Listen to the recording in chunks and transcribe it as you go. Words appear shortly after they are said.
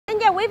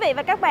chào quý vị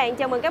và các bạn,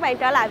 chào mừng các bạn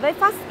trở lại với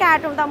FastCars,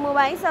 trung tâm mua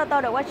bán xe ô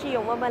tô được qua sử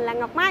dụng, và mình là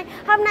Ngọc Mai.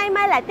 Hôm nay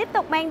Mai lại tiếp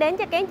tục mang đến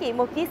cho các anh chị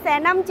một chiếc xe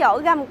 5 chỗ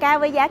gầm cao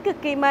với giá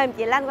cực kỳ mềm,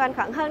 chỉ lăn quanh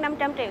khoảng hơn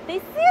 500 triệu tí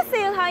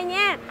xíu thôi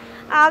nha.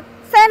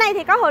 Xe này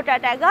thì có hỗ trợ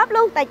trả góp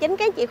luôn, tài chính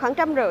các anh chị khoảng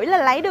 150 là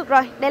lấy được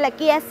rồi. Đây là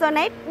Kia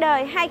Sonet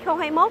đời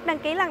 2021, đăng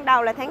ký lần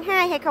đầu là tháng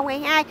 2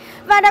 2022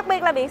 và đặc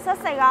biệt là biển số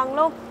Sài Gòn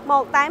luôn,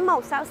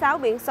 18166,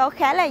 biển số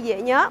khá là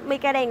dễ nhớ,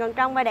 mica đèn còn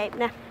trong và đẹp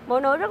nè.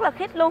 Mỗi nối rất là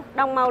khít luôn,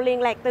 đồng màu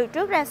liên lạc từ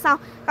trước ra sau.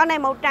 Con này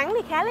màu trắng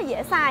thì khá là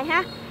dễ xài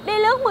ha. Đi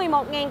lướt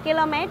 11.000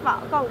 km, vỏ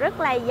còn rất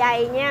là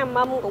dày nha,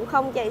 mâm cũng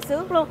không chảy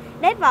xước luôn.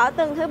 Đét vỏ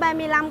tuần thứ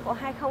 35 của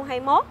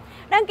 2021.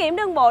 Đăng kiểm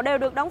đường bộ đều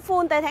được đóng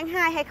full tới tháng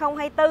 2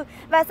 2024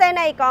 và xe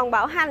này còn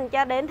bảo hành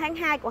cho đến tháng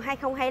 2 của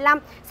 2025.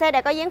 Xe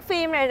đã có dán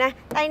phim rồi nè,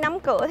 tay nắm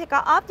cửa thì có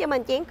ốp cho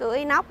mình chén cửa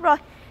inox rồi.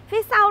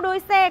 Phía sau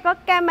đuôi xe có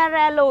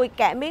camera lùi,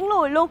 cả miếng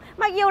lùi luôn.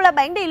 Mặc dù là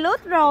bản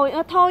Deluxe rồi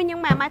thôi,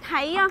 nhưng mà Mai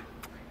thấy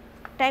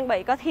trang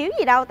bị có thiếu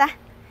gì đâu ta.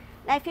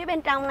 Đây phía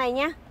bên trong này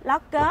nha,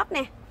 lót cớp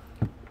nè,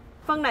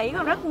 phần nỉ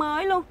còn rất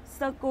mới luôn,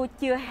 sơ cua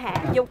chưa hạ,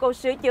 dụng cụ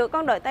sửa chữa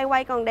con đội tay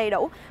quay còn đầy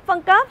đủ.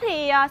 Phần cớp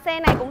thì xe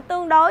này cũng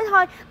tương đối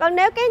thôi. Còn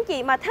nếu các anh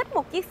chị mà thích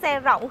một chiếc xe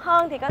rộng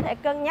hơn thì có thể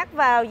cân nhắc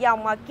vào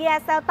dòng Kia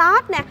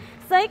Seltos nè,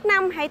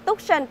 CX-5 hay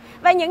Tucson.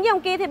 Và những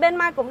dòng kia thì bên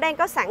Mai cũng đang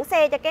có sẵn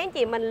xe cho các anh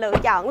chị mình lựa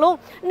chọn luôn.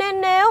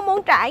 Nên nếu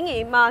muốn trải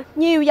nghiệm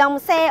nhiều dòng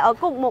xe ở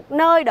cùng một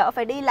nơi đỡ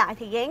phải đi lại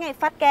thì ghé ngay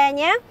FastCars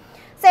nhé.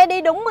 Xe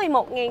đi đúng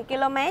 11.000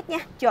 km nha,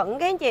 chuẩn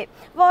các anh chị.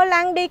 Vô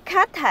lăng đi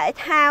khách thể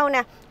thao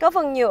nè, có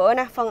phần nhựa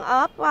nè, phần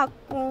ốp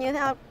như thế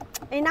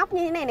inox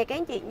như thế này nè các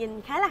anh chị,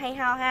 nhìn khá là hay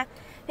ho ha.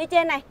 Phía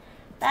trên này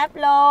táp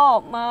lô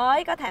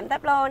mới, có thảm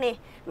táp lô nè,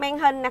 màn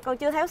hình nè còn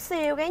chưa tháo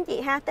siêu các anh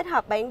chị ha, tích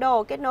hợp bản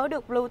đồ, kết nối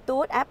được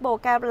Bluetooth, Apple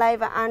CarPlay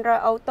và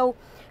Android Auto.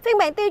 Phiên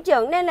bản tiêu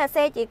chuẩn nên là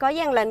xe chỉ có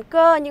dàn lệnh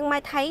cơ, nhưng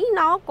Mai thấy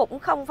nó cũng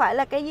không phải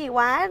là cái gì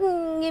quá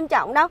nghiêm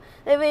trọng đâu,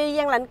 tại vì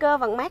dàn lệnh cơ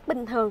vẫn mát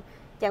bình thường,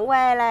 chẳng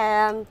qua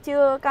là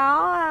chưa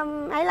có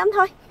ấy lắm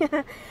thôi.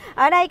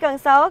 Ở đây cần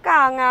số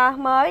còn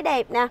mới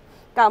đẹp nè,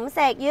 cổng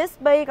sạc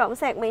USB, cổng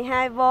sạc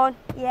 12V,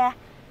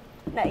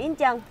 nỉ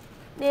trần,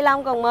 ni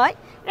lông còn mới.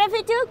 Ra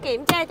phía trước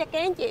kiểm tra cho các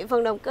anh chị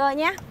phần động cơ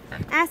nhé.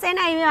 Xe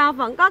này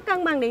vẫn có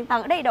cân bằng điện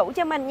tử đầy đủ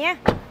cho mình nha.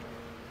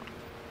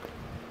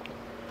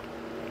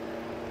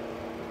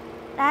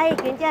 Đây,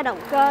 kiểm tra động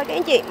cơ các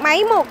anh chị,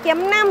 máy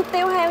 1.5,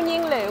 tiêu hao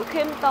nhiên liệu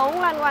khiêm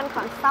tốn, lăn quanh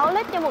khoảng 6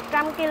 lít cho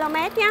 100 km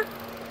nhé.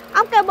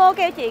 Ốc cabo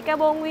keo chị,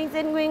 cabo nguyên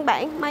zin nguyên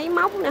bản, máy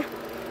móc nè.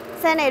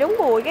 Xe này đúng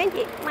bụi các anh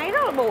chị, máy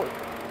rất là bụi.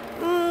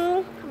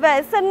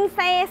 Vệ sinh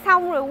xe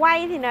xong rồi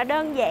quay thì nó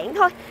đơn giản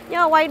thôi, nhưng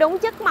mà quay đúng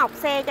chất mộc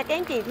xe cho các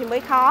anh chị thì mới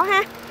khó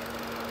ha.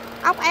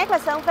 Ốc át và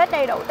sơn phết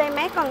đầy đủ, tem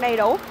mát còn đầy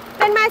đủ.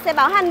 Bên Mai sẽ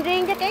bảo hành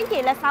riêng cho các anh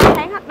chị là 6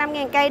 tháng hoặc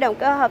 5.000 cây, động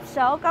cơ hộp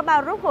số, có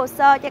bao rút hồ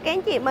sơ cho các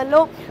anh chị mình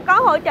luôn. Có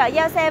hỗ trợ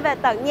giao xe về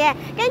tận nhà.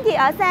 Các anh chị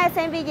ở xa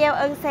xem video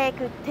ưng xe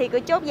thì cứ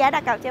chốt giá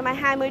đặt cọc cho Mai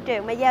 20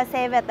 triệu mà giao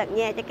xe về tận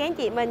nhà cho các anh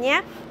chị mình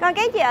nhé. Còn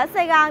các anh chị ở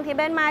Sài Gòn thì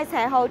bên Mai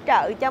sẽ hỗ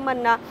trợ cho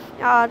mình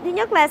thứ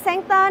nhất là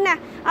sang tên nè.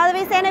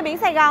 Vì xe này biển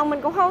Sài Gòn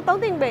mình cũng không tốn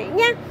tiền biển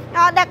nhé.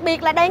 Đặc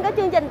biệt là đang có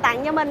chương trình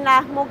tặng cho mình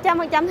là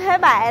 100% thuế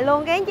bạ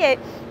luôn các anh chị.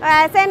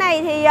 Và xe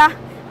này thì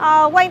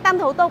quan tâm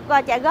thủ tục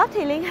trả góp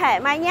thì liên hệ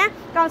Mai nhé.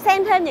 Còn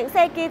xem thêm những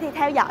xe kia thì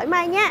theo dõi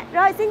Mai nhé.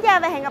 Rồi xin chào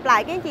và hẹn gặp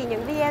lại các anh chị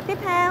những video tiếp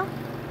theo.